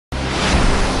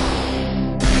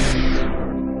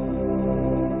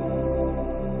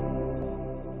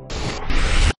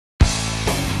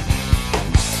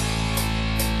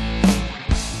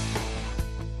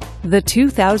The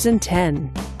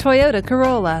 2010 Toyota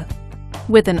Corolla.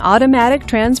 With an automatic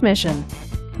transmission,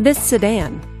 this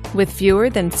sedan, with fewer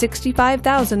than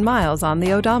 65,000 miles on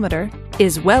the odometer,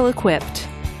 is well equipped.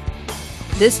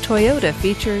 This Toyota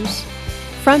features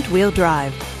front-wheel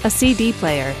drive, a CD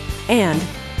player, and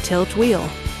tilt wheel.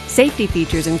 Safety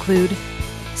features include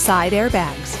side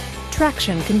airbags,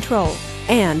 traction control,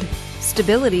 and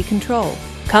stability control.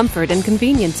 Comfort and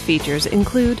convenience features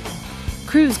include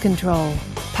cruise control,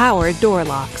 power door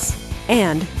locks,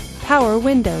 and power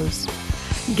windows.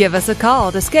 Give us a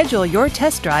call to schedule your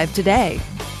test drive today.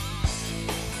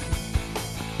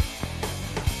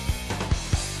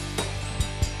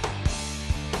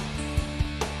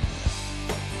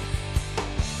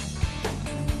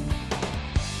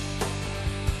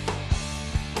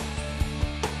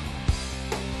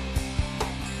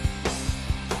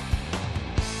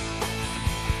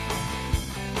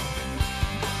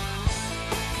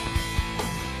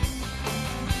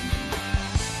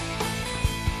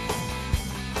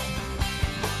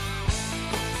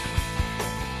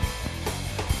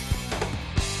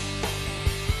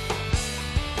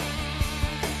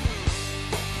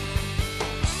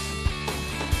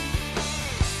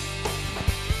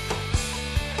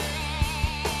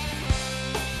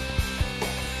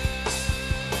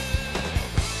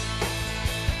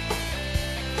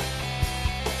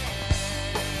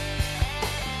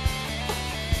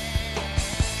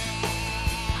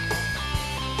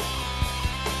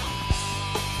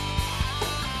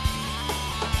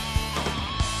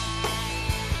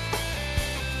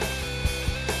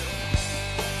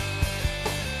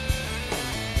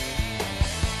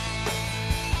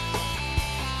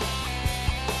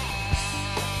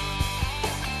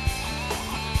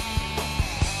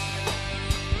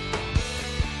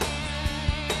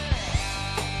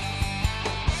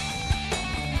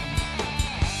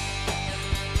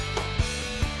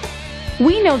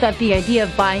 We know that the idea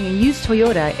of buying a used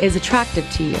Toyota is attractive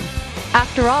to you.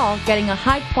 After all, getting a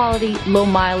high-quality,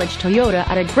 low-mileage Toyota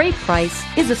at a great price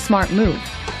is a smart move.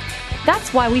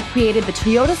 That's why we created the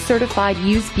Toyota Certified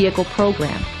Used Vehicle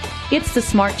Program. It's the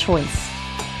smart choice.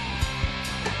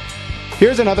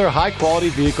 Here's another high-quality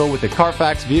vehicle with the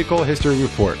Carfax Vehicle History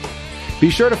Report.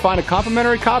 Be sure to find a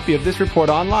complimentary copy of this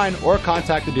report online or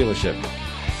contact the dealership.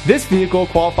 This vehicle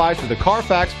qualifies for the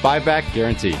Carfax Buyback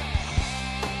Guarantee.